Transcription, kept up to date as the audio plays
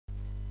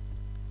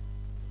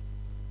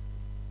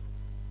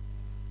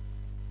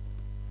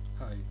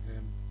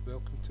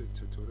welcome to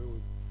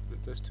tutorial.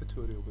 This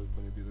tutorial we're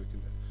going to be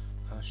looking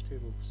at hash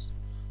tables,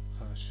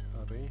 hash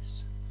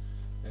arrays.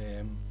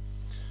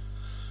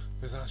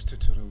 The last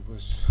tutorial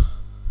was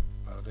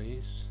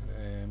arrays,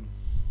 and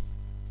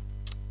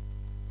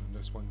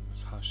this one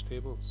was hash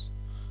tables.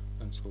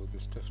 And so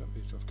there's different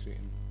ways of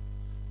creating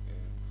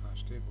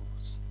hash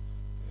tables.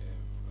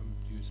 I'm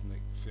using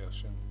like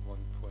version 1.9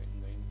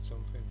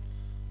 something.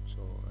 So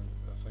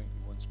I think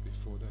once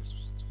before this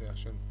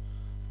version,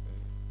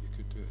 you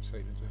could do it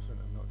slightly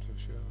different. I'm not too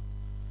sure.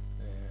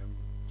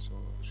 So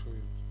I'll show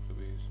you the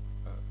ways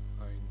that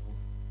I know,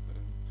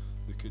 and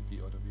there could be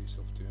other ways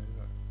of doing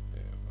it.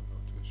 I'm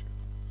not too sure,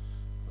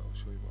 but I'll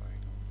show you what I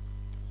know.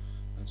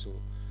 And so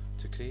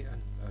to create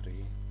an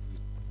array,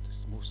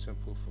 the most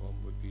simple form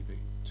would be the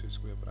 2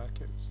 square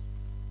brackets,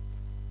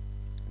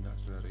 and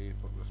that's an array,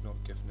 but we've not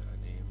given it a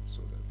name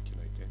so that we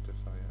can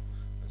identify it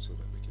and so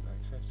that we can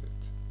access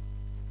it.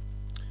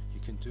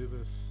 You can do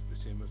with the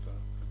same with a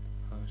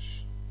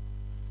hash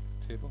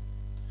table,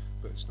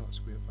 but it's not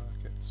square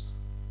brackets,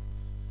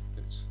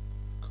 it's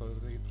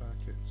curly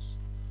brackets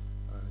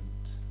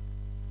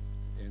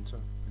and enter,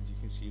 and you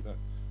can see that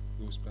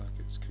those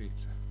brackets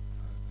creates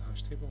a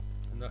hash table,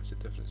 and that's the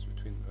difference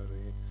between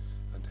array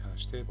and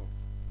hash table.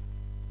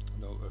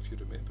 Now if you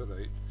remember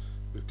right,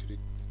 we could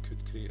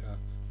create an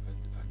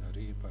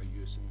array by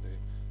using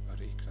the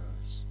array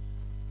class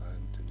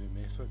and the new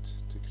method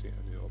to create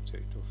a new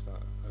object of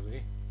that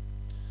array.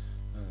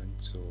 And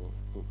so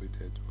what we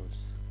did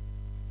was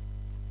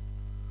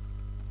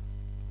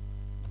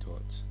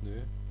dot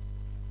new,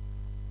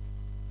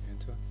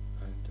 enter,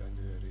 and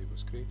a new array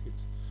was created.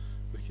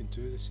 We can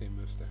do the same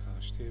with the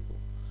hash table.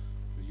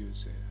 We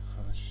use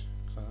a hash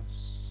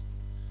class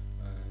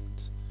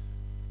and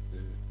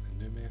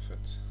the new method.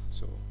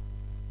 So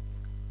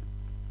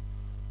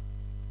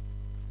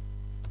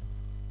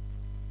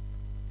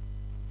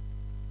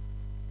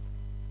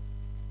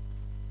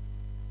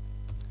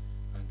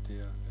and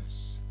there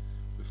is,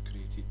 we've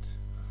created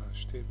a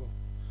hash table.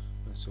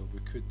 And so we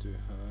could do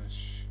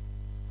hash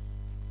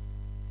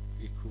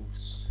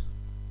equals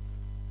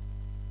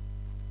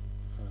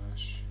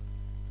hash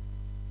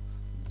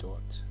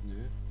dot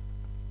new,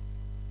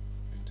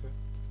 enter,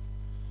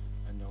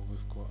 and now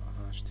we've got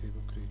a hash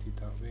table created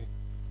that way.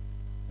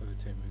 Every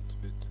time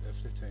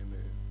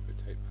we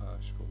type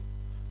hash,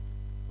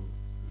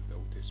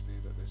 it'll display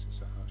that this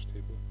is a hash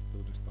table,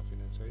 though there's nothing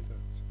inside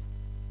it.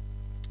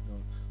 Now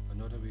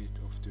another way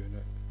of doing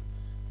it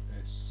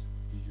is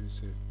you use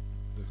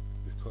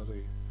the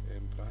curly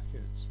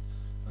brackets,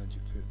 and you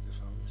put the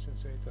values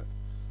inside it.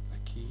 A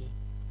key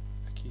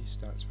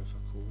starts with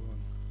a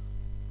colon,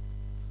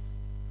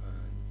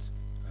 and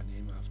a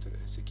name after it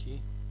is a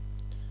key.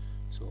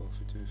 So if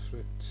we do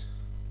fruit,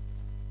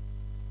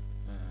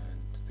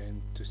 and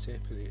then to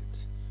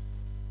separate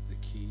the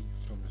key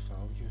from the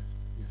value,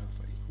 you have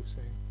an equal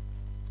sign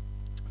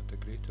and a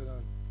greater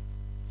than.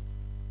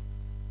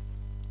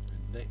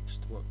 And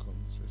next what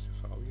comes is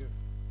the value,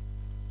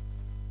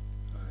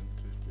 and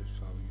the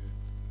value,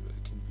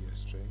 it can be a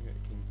string,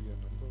 it can be a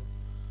number.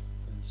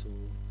 And so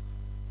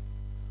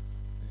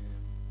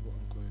what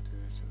I'm going to do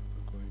is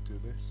I'm going to do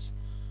this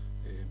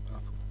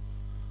apple.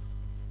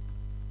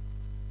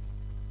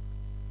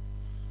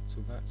 So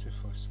that's the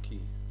first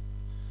key,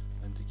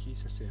 and the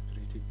keys are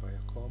separated by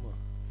a comma,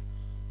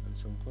 and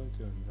so I'm going to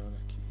do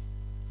another key,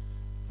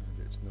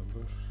 and it's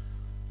number,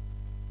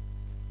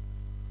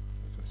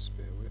 if I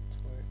spell it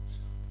like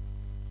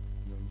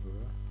number,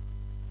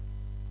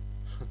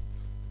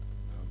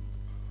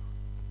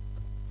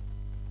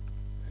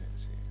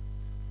 let's see,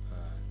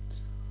 and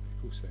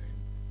equal sign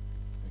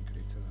and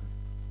greater than,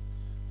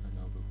 and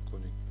now we're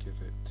going to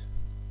give it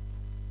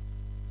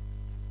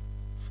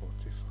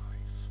 45.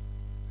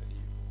 There you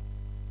go.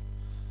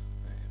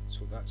 So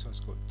that's us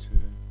got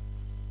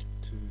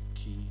two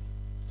key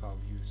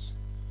values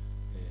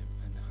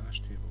in the hash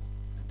table,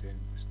 and then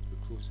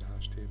we close the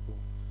hash table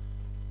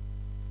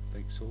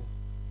like so,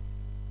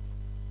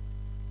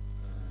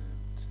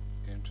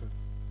 and enter,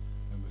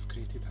 and we've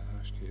created a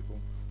hash table,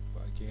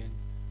 but again,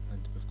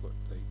 and we've got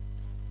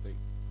like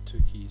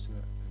 2 keys in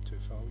it and 2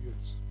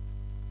 values,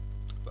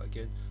 but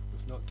again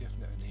we've not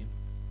given it a name,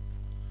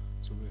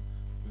 so we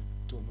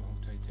don't know how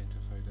to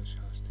identify this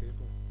hash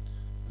table,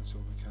 and so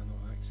we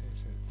cannot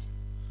access it.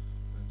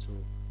 And so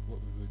what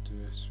we would do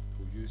is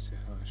we'll use the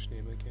hash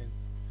name again,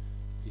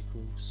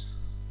 equals,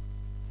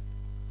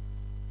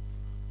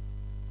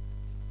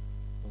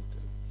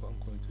 what I'm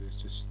going to do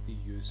is just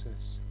reuse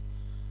this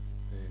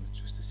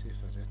just to save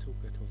a little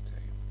bit of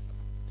time.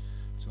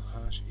 So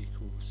hash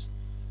equals,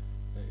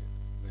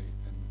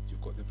 and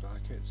you've got the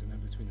brackets, and in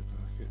between the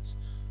brackets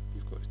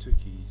you've got the 2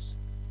 keys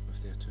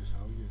with their 2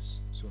 values.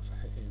 So if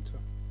I hit enter,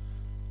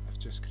 I've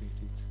just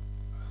created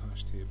a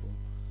hash table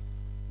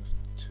with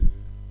 2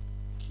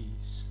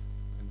 keys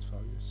and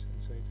values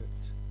inside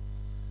it.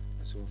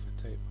 And so if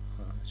I type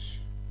hash,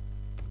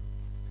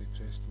 hey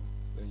presto,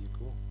 there you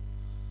go.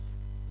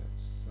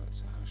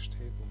 That's a hash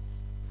table.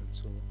 And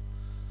so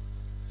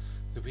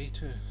the way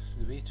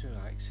to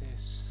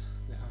access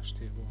the hash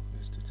table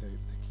is to type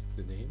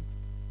the name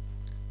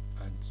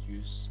and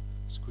use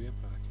square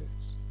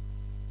brackets,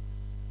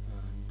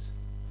 and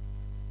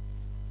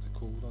the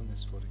colon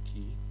is for a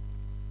key.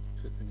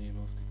 Put the name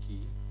of the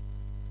key.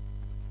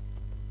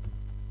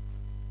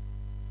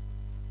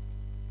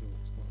 No,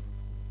 it's not.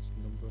 It's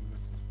number I'm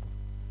looking for.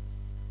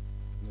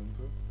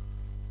 Number.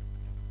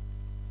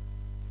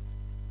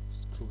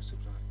 Close the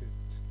bracket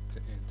to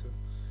enter,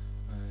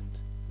 and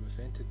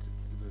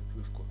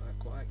we've got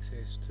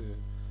access to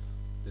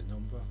the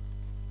number,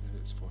 and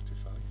it's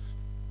 45.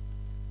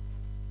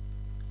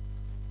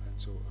 And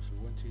so if we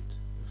wanted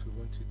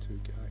to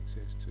get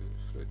access to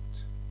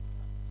fruit,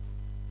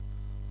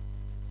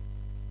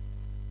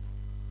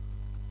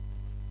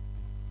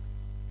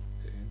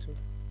 hit enter,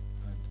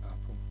 and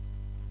apple.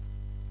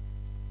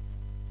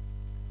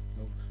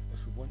 Now, if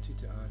we wanted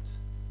to add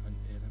an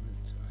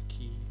element, a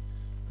key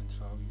and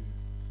value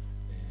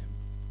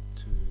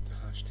to the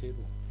hash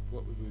table,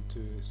 what we would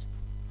do is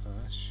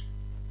hash,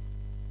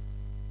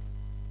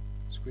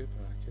 square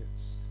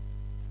brackets,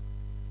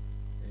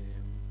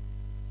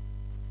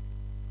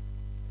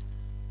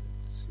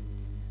 let's see,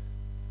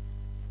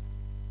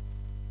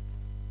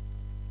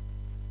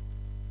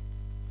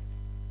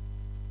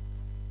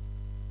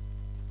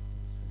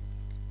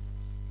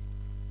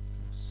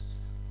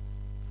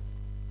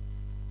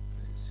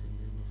 let's see,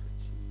 name of a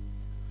key,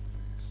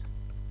 address,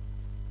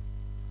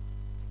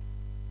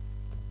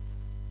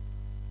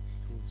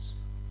 equals,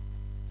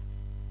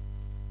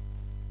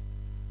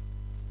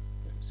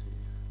 let's see,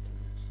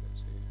 address, let's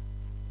see,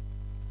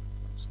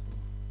 Glasgow,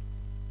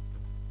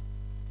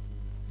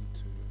 need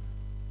to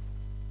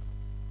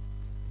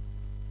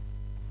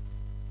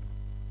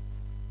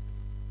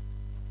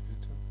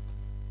enter.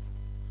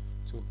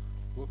 So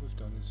what we've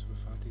done is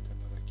we've added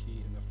another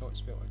key, and I've not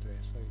spelled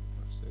address right,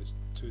 it's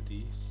 2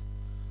 D's.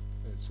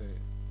 It's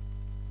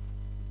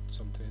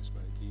sometimes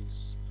my D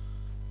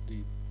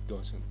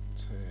doesn't,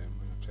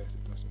 when I press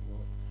it doesn't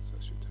work, so I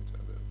should hit it a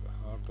little bit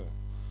harder.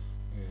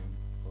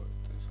 But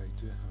if I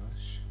do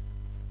hash,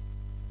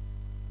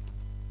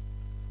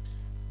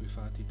 we've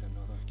added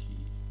another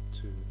key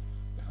to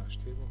the hash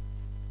table,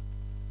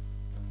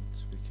 and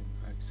we can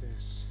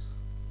access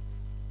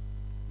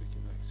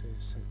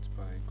it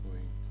by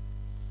going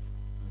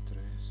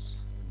address,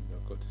 and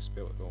I've got to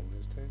spell it wrong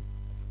this time.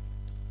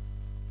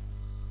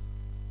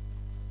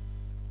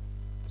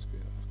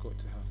 I've got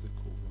to have the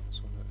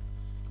colons on it,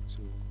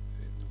 so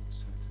it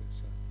knows that it's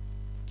a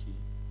key.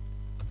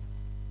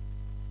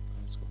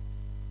 Let's go.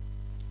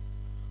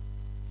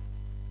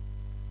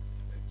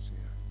 Let's see,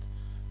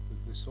 and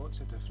there's lots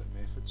of different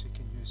methods you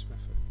can use with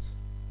it.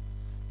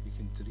 You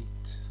can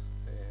delete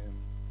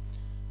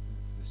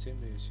the same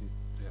way as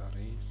the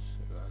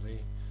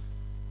array.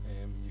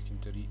 You can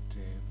delete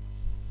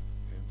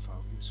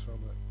values from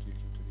it. You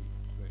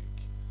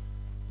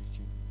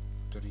can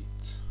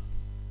delete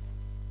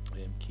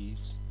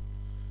keys,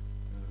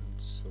 and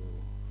so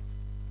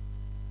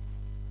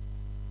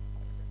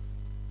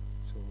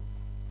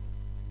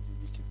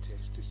you can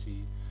test to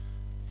see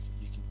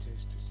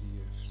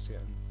if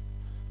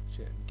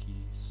certain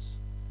keys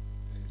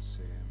is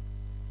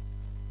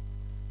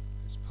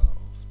part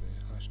of the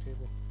hash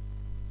table.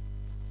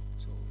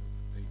 So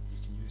you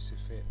can use the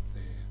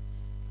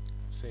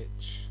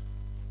fetch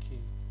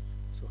key.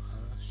 So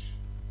hash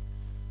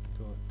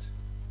dot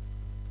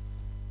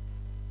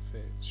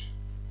fetch,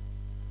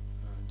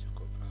 and you've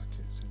got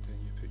brackets, and then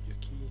you put your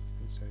key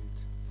inside,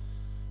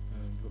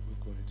 and what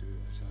we're going to do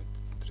is add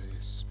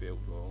address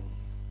spelled wrong.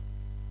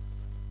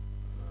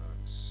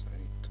 Right.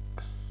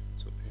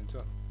 So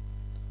enter,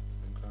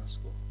 and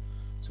Glasgow.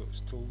 So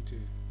it's told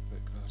you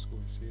that Glasgow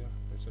is here.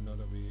 It's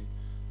another way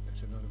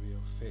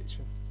of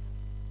fetching.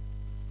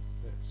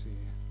 Let's see,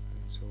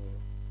 and so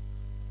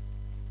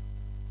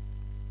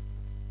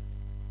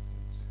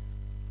let's see.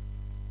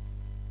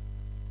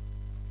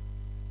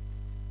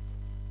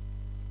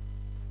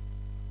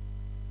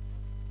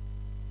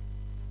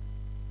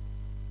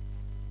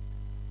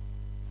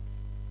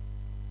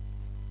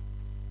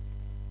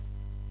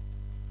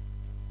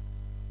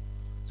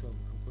 So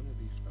I'm going to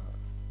leave that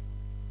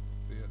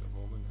there at the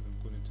moment, and I'm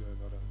going to do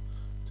another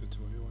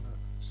tutorial on it.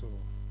 So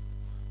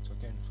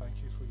again,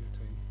 thank you for your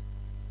time.